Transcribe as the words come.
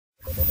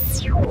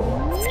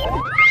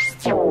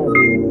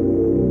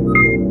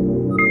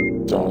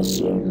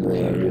Awesome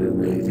Rider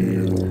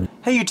Review.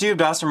 Hey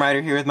YouTube, Awesome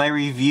Rider here with my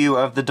review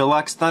of the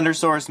deluxe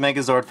Thundersaurus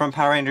Megazord from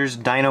Power Rangers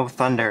Dino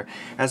Thunder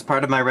as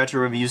part of my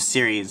retro reviews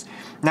series.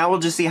 Now we'll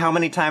just see how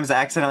many times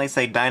I accidentally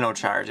say Dino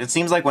Charge. It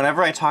seems like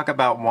whenever I talk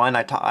about one,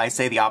 I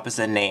say the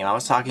opposite name. I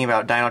was talking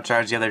about Dino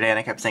Charge the other day and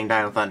I kept saying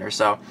Dino Thunder,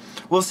 so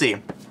we'll see.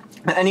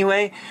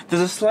 Anyway,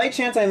 there's a slight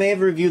chance I may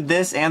have reviewed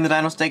this and the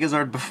Dino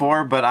Stegazord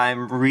before, but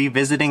I'm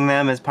revisiting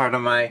them as part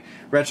of my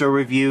retro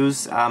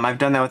reviews. I've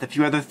done that with a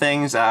few other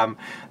things. The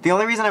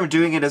only reason I'm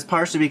doing it is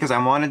partially because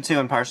I wanted to,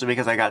 and partially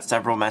because I got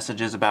several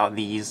messages about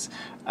these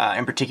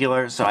in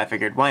particular, so I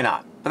figured, why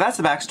not? But that's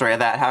the backstory of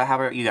that. How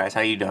about you guys? How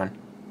you doing?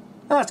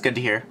 Oh, that's good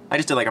to hear. I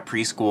just did like a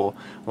preschool,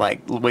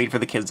 like, wait for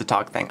the kids to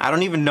talk thing. I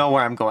don't even know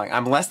where I'm going.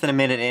 I'm less than a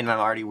minute in and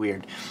I'm already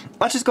weird.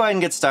 Let's just go ahead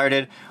and get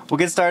started. We'll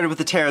get started with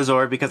the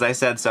Pterazord because I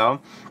said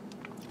so.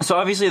 So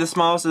obviously the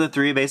smallest of the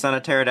three based on a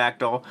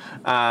pterodactyl.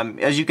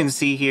 As you can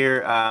see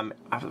here, I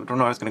don't know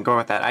where I was going to go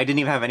with that. I didn't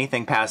even have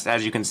anything past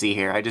as you can see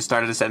here. I just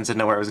started a sentence and didn't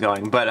know where it was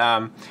going. But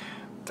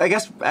I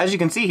guess, as you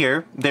can see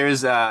here,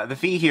 there's, the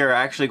feet here are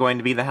actually going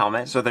to be the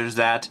helmet, so there's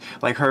that,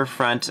 like her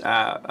front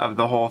of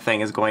the whole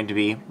thing is going to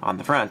be on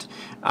the front,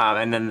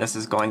 and then this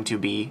is going to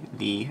be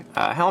the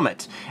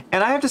helmet.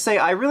 And I have to say,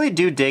 I really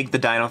do dig the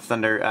Dino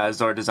Thunder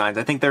Zord designs.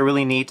 I think they're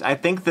really neat. I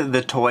think that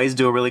the toys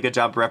do a really good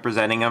job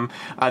representing them.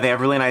 They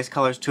have really nice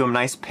colors to them,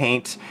 nice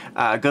paint,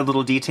 good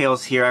little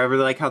details here. I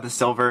really like how the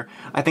silver,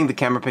 I think the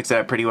camera picks it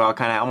up pretty well,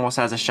 kind of almost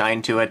has a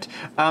shine to it.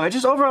 It's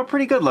just overall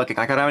pretty good looking.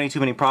 Like, I don't have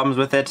too many problems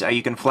with it.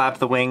 You can flap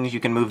the wings, you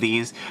can move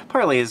these,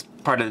 partly as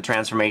part of the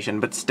transformation,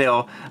 but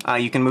still,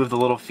 you can move the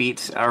little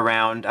feet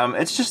around.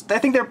 It's just, I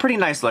think they're pretty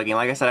nice looking.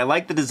 Like I said, I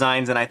like the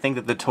designs, and I think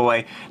that the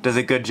toy does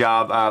a good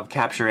job of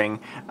capturing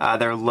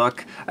their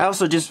look. I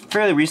also just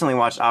fairly recently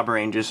watched Power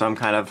Rangers, so I'm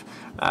kind of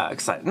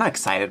excited, not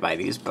excited by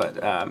these, but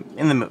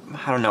in the mood.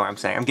 I don't know what I'm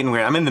saying. I'm getting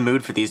weird. I'm in the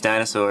mood for these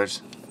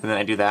dinosaurs, and then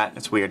I do that.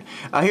 It's weird.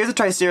 Here's a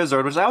Tricera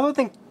Zord, which I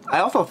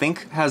also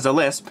think has a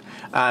lisp.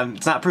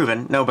 It's not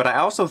proven, no, but I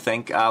also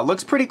think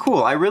looks pretty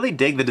cool. I really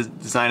dig the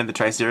design of the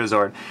Tricera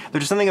Zord.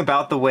 There's something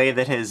about the way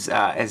that his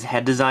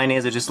head design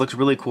is. It just looks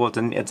really cool.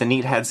 It's a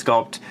neat head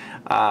sculpt.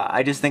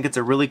 I just think it's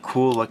a really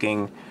cool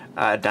looking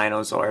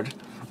Dino Zord.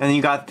 And then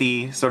you got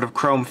the sort of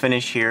chrome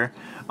finish here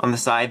on the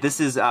side. This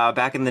is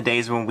back in the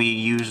days when we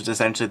used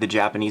essentially the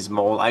Japanese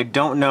mold. I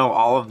don't know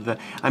all of the,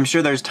 I'm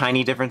sure there's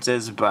tiny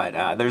differences,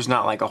 but there's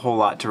not like a whole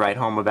lot to write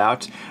home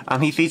about.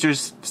 He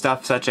features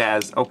stuff such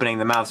as opening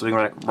the mouth so we can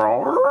like,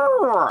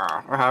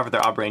 or however the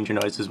Power Ranger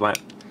noises went.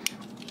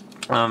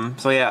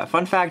 So yeah,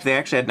 fun fact, they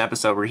actually had an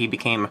episode where he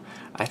became,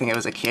 I think it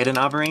was a kid in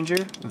Power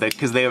Ranger,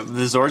 because the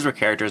Zords were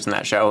characters in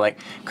that show. Like,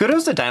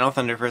 kudos to Dino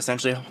Thunder for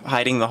essentially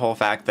hiding the whole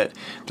fact that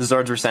the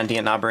Zords were sentient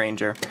in Power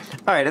Ranger.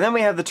 Alright, and then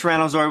we have the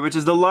Tranno Zord, which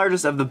is the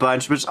largest of the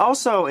bunch, which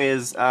also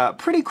is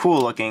pretty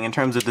cool looking in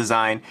terms of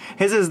design.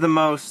 His is the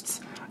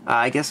most,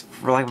 I guess,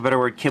 for lack of a better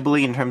word,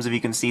 kibbly in terms of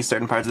you can see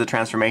certain parts of the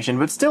transformation,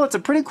 but still, it's a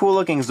pretty cool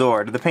looking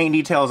Zord. The paint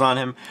details on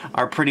him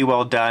are pretty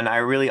well done. I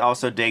really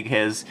also dig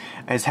his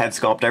head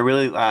sculpt. I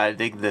really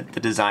dig the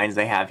designs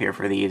they have here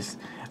for these.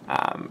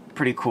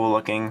 Pretty cool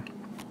looking.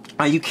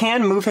 You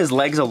can move his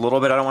legs a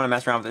little bit. I don't want to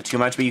mess around with it too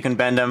much, but you can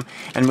bend him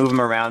and move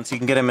him around, so you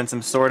can get him in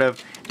some sort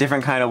of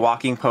different kind of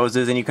walking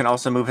poses, and you can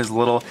also move his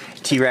little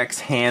T-Rex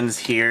hands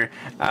here,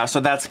 so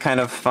that's kind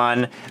of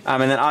fun.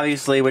 And then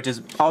obviously, which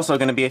is also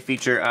going to be a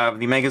feature of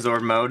the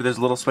Megazord mode, there's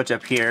a little switch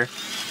up here,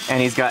 and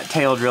he's got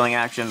tail drilling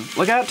action.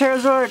 Look out,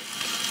 Pterazord!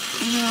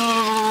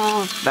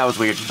 That was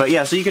weird, but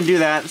yeah, so you can do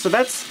that, so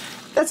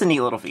that's a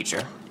neat little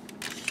feature.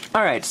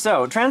 Alright,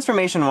 so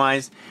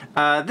transformation-wise,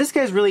 this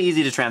guy's really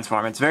easy to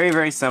transform. It's very,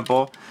 very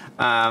simple.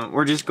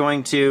 We're just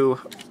going to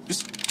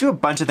do a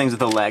bunch of things with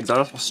the legs.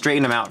 I'll just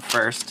straighten them out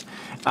first.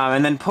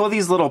 And then pull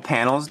these little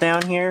panels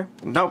down here.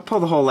 Don't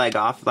pull the whole leg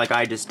off like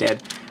I just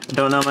did. I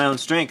don't know my own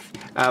strength.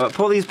 But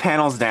pull these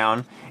panels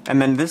down,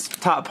 and then this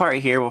top part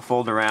here will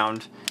fold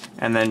around,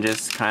 and then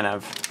just kind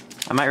of,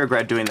 I might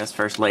regret doing this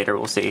first later,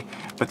 we'll see.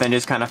 But then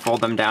just kind of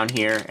fold them down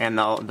here, and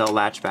they'll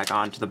latch back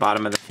onto the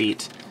bottom of the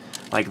feet.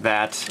 Like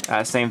that.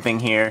 Same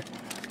thing here.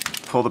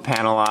 Pull the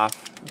panel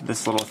off.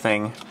 This little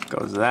thing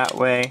goes that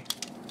way.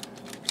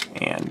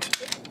 And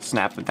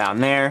snap it down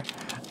there.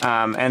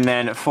 And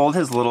then fold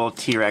his little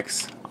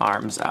T-Rex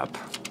arms up.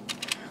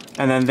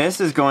 And then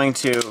this is going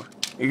to,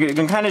 you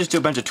can kind of just do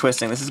a bunch of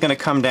twisting. This is going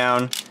to come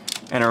down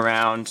and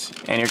around,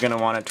 and you're going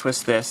to want to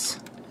twist this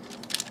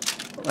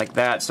like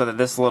that, so that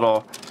this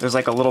little, there's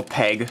like a little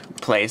peg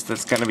place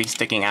that's going to be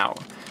sticking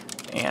out.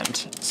 And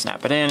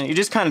snap it in. You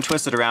just kind of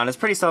twist it around. It's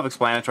pretty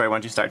self-explanatory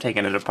once you start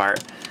taking it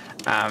apart.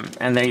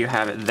 And there you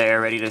have it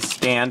there, ready to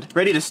stand.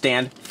 Ready to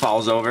stand.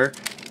 Falls over.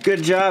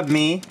 Good job,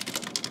 me.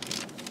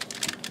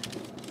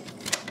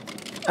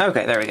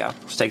 Okay, there we go.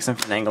 Just take some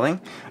finagling.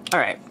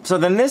 Alright, so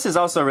then this is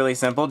also really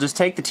simple. Just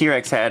take the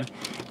T-Rex head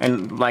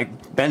and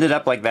like bend it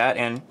up like that,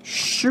 and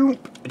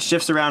shoop, it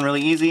shifts around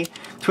really easy.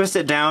 Twist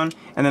it down,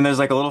 and then there's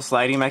like a little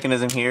sliding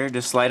mechanism here.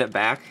 Just slide it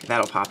back.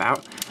 That'll pop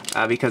out.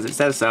 Because it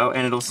says so,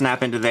 and it'll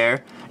snap into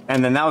there.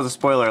 And then that was a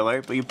spoiler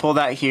alert, but you pull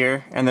that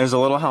here, and there's a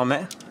little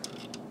helmet.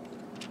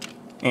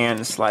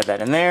 and slide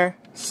that in there.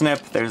 Snip,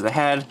 there's the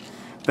head.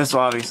 This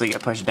will obviously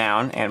get pushed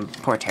down, and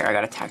poor Ptera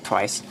got attacked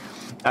twice.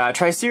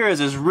 Tricera's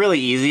is really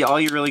easy. All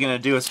you're really going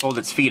to do is fold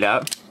its feet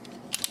up.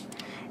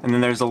 And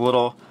then there's a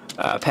little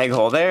peg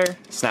hole there.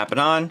 Snap it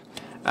on.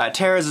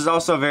 Ptera's is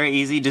also very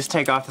easy. Just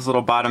take off this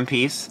little bottom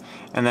piece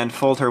and then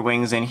fold her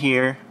wings in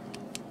here.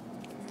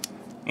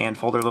 And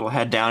fold her little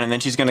head down. And then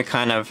she's going to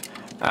kind of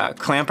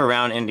clamp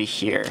around into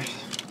here.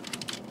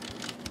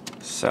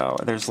 So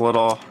there's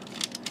little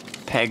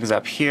pegs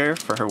up here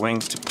for her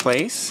wings to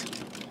place.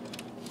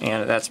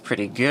 And that's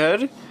pretty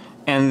good.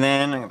 And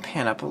then I'm going to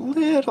pan up a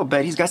little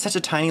bit. He's got such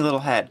a tiny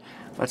little head.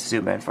 Let's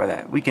zoom in for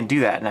that. We can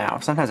do that now.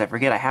 Sometimes I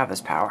forget I have this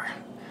power.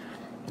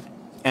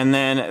 And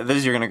then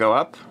these are going to go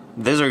up.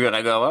 These are going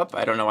to go up.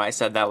 I don't know why I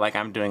said that like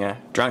I'm doing a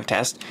drunk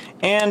test.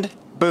 And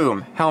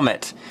boom,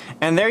 helmet.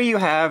 And there you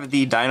have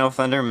the Dino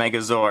Thunder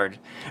Megazord.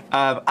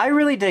 I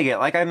really dig it.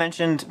 Like I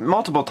mentioned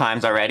multiple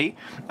times already,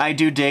 I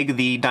do dig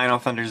the Dino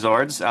Thunder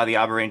Zords, the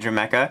Power Ranger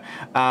Mecha,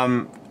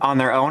 on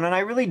their own, and I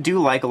really do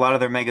like a lot of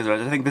their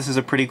Megazords. I think this is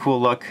a pretty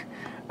cool look.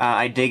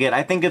 I dig it.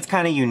 I think it's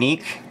kind of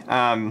unique.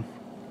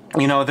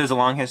 You know, there's a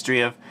long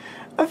history of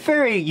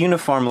very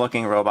uniform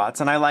looking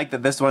robots, and I like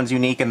that this one's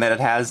unique in that it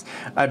has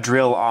a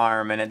drill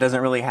arm and it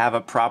doesn't really have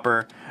a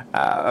proper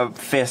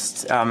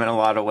fist in a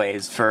lot of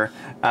ways for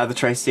the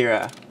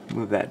Tricera.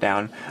 Move that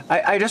down.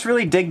 I just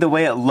really dig the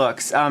way it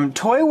looks.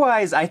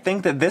 Toy-wise, I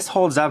think that this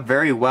holds up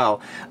very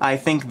well. I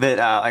think that,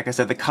 like I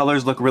said, the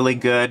colors look really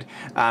good.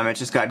 It's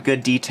just got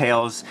good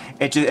details.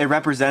 It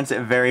represents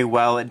it very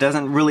well. It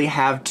doesn't really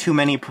have too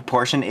many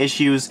proportion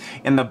issues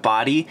in the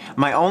body.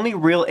 My only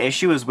real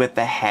issue is with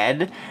the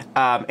head.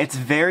 It's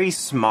very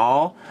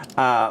small,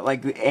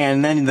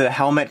 and then the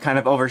helmet kind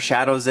of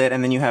overshadows it,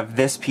 and then you have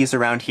this piece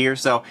around here,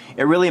 so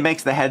it really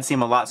makes the head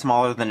seem a lot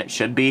smaller than it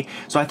should be.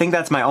 So I think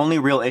that's my only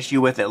real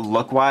issue with it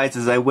look-wise,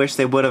 is I wish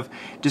they would have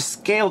just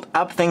scaled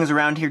up things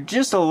around here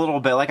just a little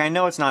bit. Like, I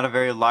know it's not a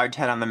very large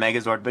head on the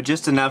Megazord, but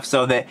just enough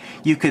so that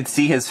you could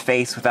see his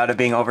face without it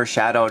being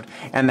overshadowed,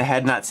 and the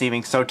head not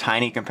seeming so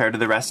tiny compared to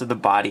the rest of the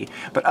body.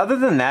 But other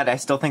than that, I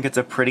still think it's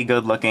a pretty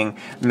good looking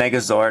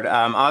Megazord.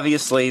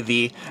 Obviously,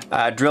 the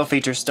drill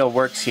feature still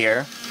works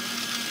here,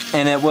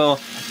 and it will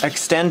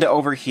extend to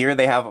over here.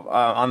 They have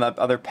on the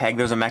other peg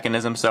there's a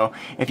mechanism, so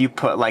if you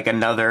put like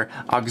another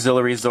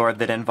auxiliary Zord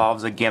that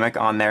involves a gimmick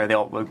on there, they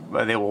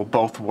will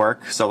both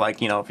work. So,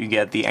 like, you know, if you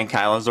get the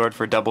Ankylozord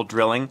for double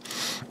drilling.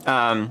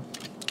 So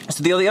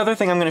the other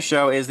thing I'm going to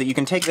show is that you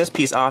can take this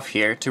piece off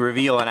here to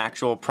reveal an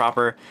actual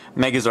proper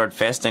Megazord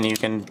fist, and you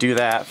can do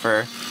that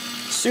for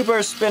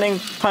super spinning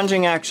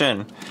punching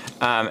action.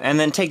 And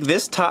then take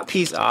this top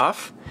piece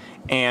off,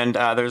 and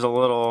there's a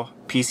little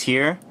piece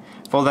here.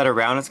 Fold that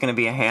around, it's going to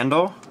be a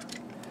handle,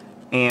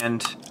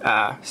 and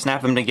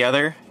snap them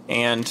together,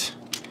 and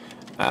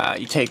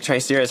you take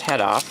Tricera's head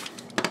off,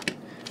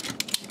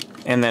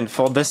 and then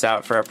fold this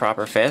out for a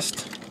proper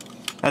fist.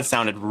 That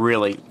sounded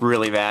really,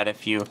 really bad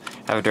if you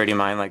have a dirty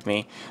mind like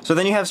me. So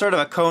then you have sort of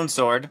a cone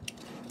sword,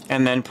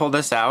 and then pull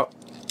this out,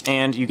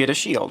 and you get a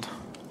shield.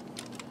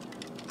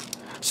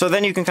 So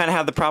then you can kind of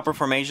have the proper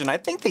formation. I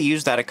think they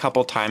used that a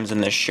couple times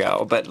in this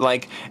show, but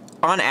like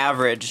on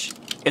average,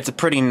 it's a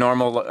pretty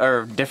normal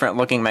or different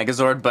looking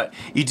Megazord, but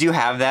you do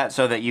have that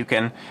so that you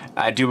can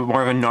do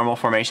more of a normal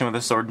formation with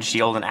a sword and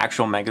shield and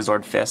actual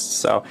Megazord fists,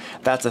 so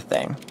that's a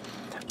thing.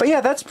 But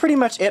yeah, that's pretty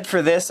much it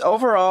for this.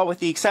 Overall, with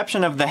the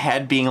exception of the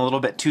head being a little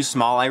bit too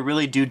small, I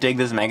really do dig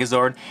this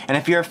Megazord, and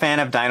if you're a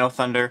fan of Dino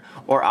Thunder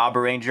or Power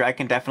Ranger, I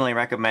can definitely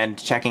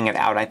recommend checking it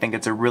out. I think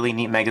it's a really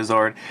neat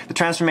Megazord. The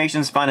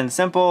transformation's fun and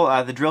simple,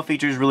 the drill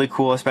feature is really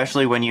cool,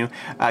 especially when you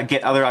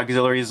get other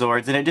auxiliary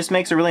Zords, and it just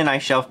makes a really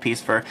nice shelf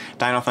piece for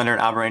Dino Thunder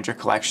and Power Ranger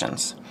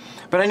collections.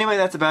 But anyway,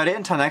 that's about it.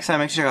 Until next time,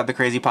 make sure to check out the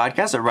Crazy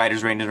Podcast at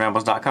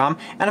writersrangersrambles.com,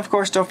 and of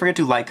course, don't forget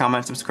to like, comment,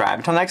 and subscribe.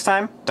 Until next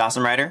time,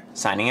 Dawson Ryder,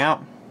 signing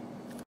out.